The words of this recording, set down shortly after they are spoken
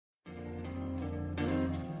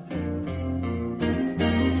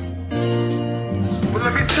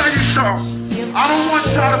something. I don't want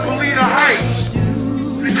y'all to believe the hype,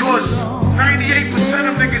 because 98%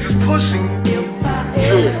 of niggas is pussy.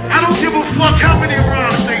 I don't give a fuck how many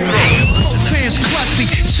rhymes they throw. Fans crusty,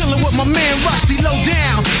 chillin' with my man Rusty, low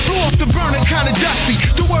down. Blew off the burner, kinda dusty.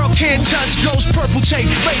 The world can't touch, ghost, purple tape,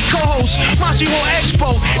 fake co-host, Monty Hall Expo,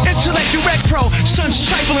 intellect direct pro, sun's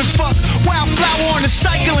trifling, fuck, wildflower on the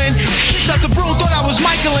cycling. Picked up the broom, thought I was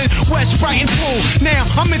Michaelin, West Brighton pool. Now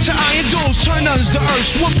I'm into iron duels, turn nuns to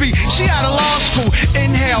earth, Whoopi, she out of law school.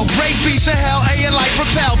 Inhale, break beats of hell, A and like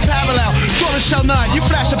repel, parallel. Duracell nut, you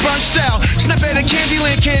flash a burnt cell. Snap at the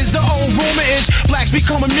Candyland kids, the old rumor is blacks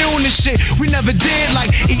become immune to shit. We never did,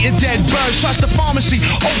 like eating dead birds. Trust the pharmacy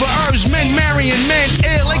over herbs, men marrying men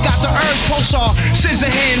ill. They got the herbs, pulsar, scissor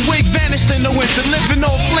hand, wig vanished in the winter, living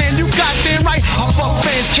off land. You got there right. I fuck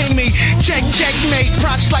fans, king me, checkmate.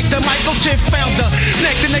 Props like the Michael Chip founder.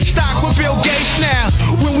 Neck to neck stock with Bill Gates now.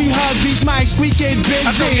 When we hug these mics, we get busy.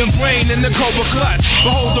 I throw your brain in the Cobra clutch.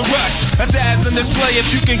 Behold the rush. A dad's in display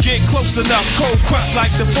if you can get close enough. Cold crush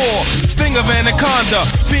like the four. Sting of anaconda.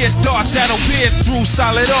 Fierce darts that'll pierce through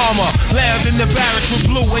solid armor. Lounge in the barracks with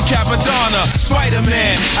Blue and Capadonna.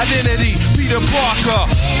 Spider-Man, identity, Peter Parker.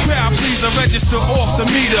 Crowd pleaser, register off the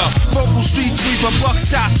meter. Vocal street sweeper,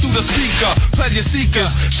 buckshots through the speaker. Pleasure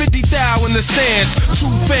seekers, 50 thou in the stands.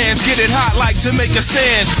 True fans get it hot like Jamaica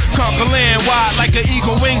sand. Conquer land wide like an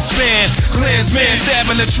eagle wingspan. Clansman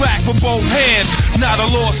stabbing the track with both hands. Not a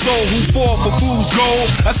lost soul who fall for fool's gold.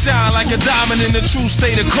 I shine like a diamond in the true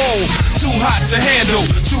state of cold. Too hot to handle,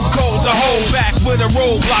 too cold to hold. Back with a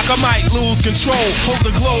roadblock, I might lose control. Hold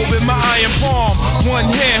the globe in my iron palm. One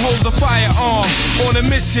hand holds the firearm. On a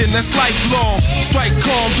mission that's lifelong. Strike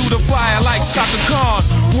calm through the fire like Shaka Khan.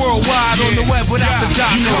 Worldwide on the web without the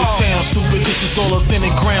 .com. You know the town, stupid, this is all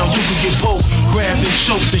authentic ground. You can get poked, grabbed and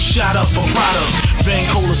choked and shot up for product. Van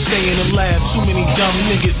Cola stay in the lab, too many dumb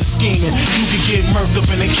niggas are scheming. You can get murked up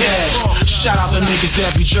in the cash. Shout out the niggas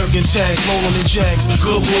that be jerking tags, rolling in jags.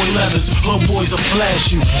 Good boy leathers, hood boys will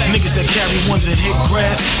blast you. Niggas that carry ones that hit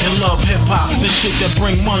grass and love hip hop. The shit that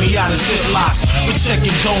bring money out of ziplocs. Protect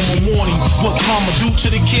your dome and warning. What karma do to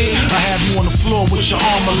the kid? I have you on the floor with your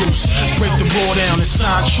armor loose. Break the ball down and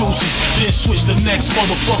sign truces. Then switch the next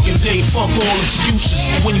motherfucking day. Fuck all excuses.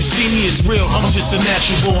 When you see me, it's real. I'm just a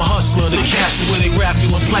natural born hustler. The castle where they wrap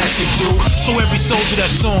you in plastic, dude. So every soldier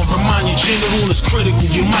that's on, remind your general is critical.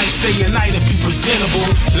 You might stay a night and be presentable.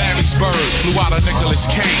 Larry's bird flew out of Nicolas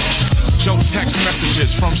Cage. Joe text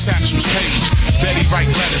messages from Satchel's page. Betty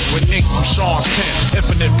write letters with ink from Sean's pen.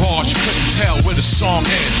 Infinite bars, you couldn't tell where the song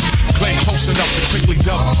ended. Clay close enough to quickly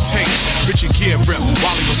dub the tapes. Richard Gere ripped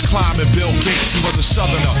while he was climbing Bill Gates. He was a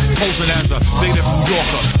southerner, posing as a native New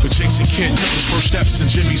Yorker. But Jason Kidd took his first steps in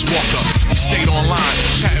Jimmy's Walker. He stayed online,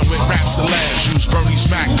 chatting with raps and labs. Used Bernie's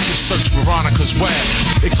Mac to search Veronica's web.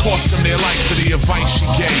 It cost him their life for the advice she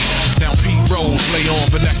gave. Now Pete Rose lay on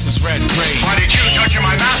Vanessa's red grave. Why did you torture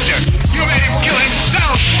my master? You made him kill